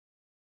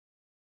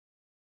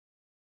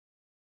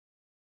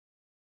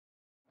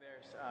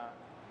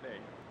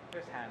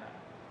There's Hannah.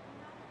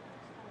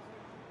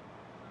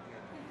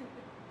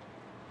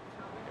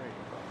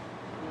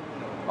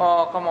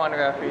 Oh, come on,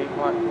 Raffy.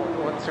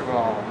 What's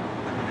wrong?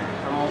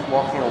 I'm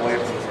walking away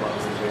from this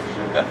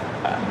conversation.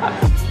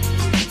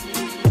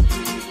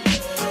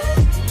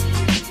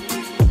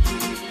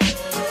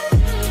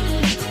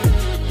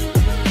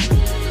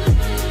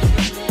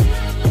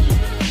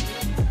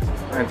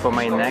 And for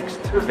my next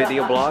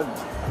video blog,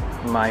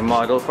 my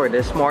model for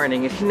this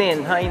morning is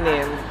Nin. Hi,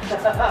 Nin.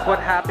 What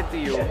happened to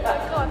you?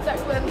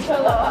 Contact lens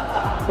fell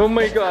off. Oh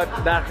my god,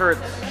 that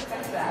hurts.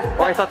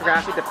 Oh, I thought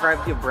Raffy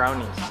deprived you of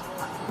brownies.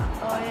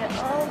 Oh yeah,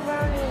 oh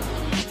brownies.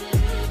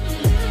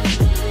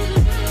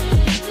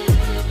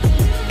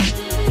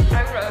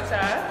 I'm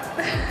Rosa.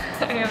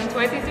 I am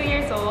 22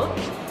 years old.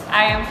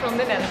 I am from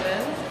the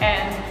Netherlands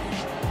and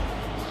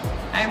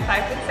I'm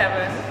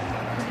 5'7".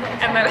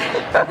 And my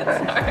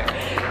sorry,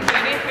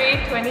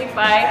 23, 25,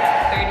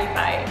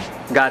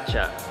 35.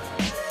 Gotcha.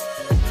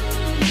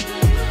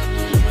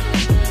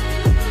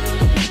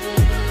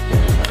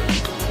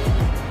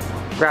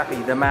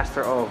 Raffy, the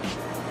master of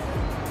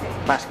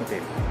masking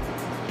tape.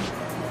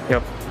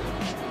 Yep.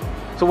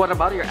 So what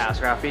about your ass,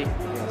 Raffy?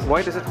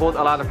 Why does it hold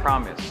a lot of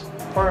promise?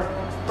 For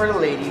the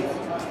ladies.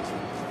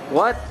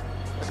 What?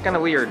 That's kind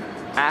of weird.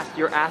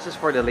 Your ass is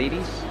for the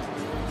ladies?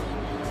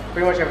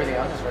 Pretty much everything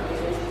else is for the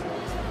ladies.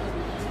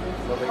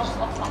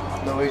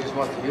 Nobody just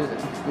wants to use it.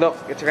 Look,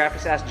 it's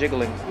Raffy's ass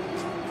jiggling.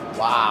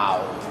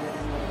 Wow.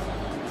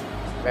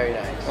 Very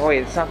nice. Oh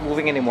wait, it's not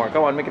moving anymore.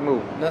 Come on, make it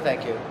move. No,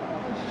 thank you.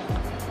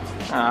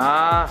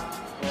 Ah.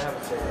 I have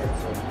a cigarette,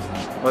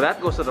 so. Well,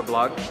 that goes to the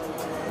blog.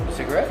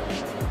 Cigarette?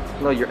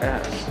 No, your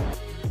ass.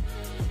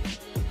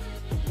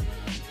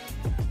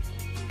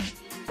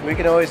 We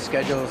can always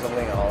schedule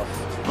something else.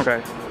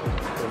 Okay.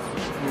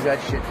 You got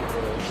shit to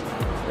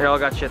do. We all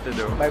got shit to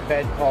do. My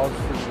bed calls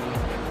for me.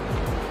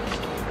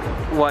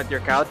 What, your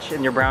couch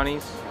and your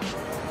brownies?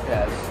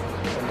 Yes.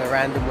 And the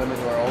random women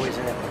who are always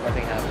in it, but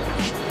nothing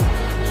happens.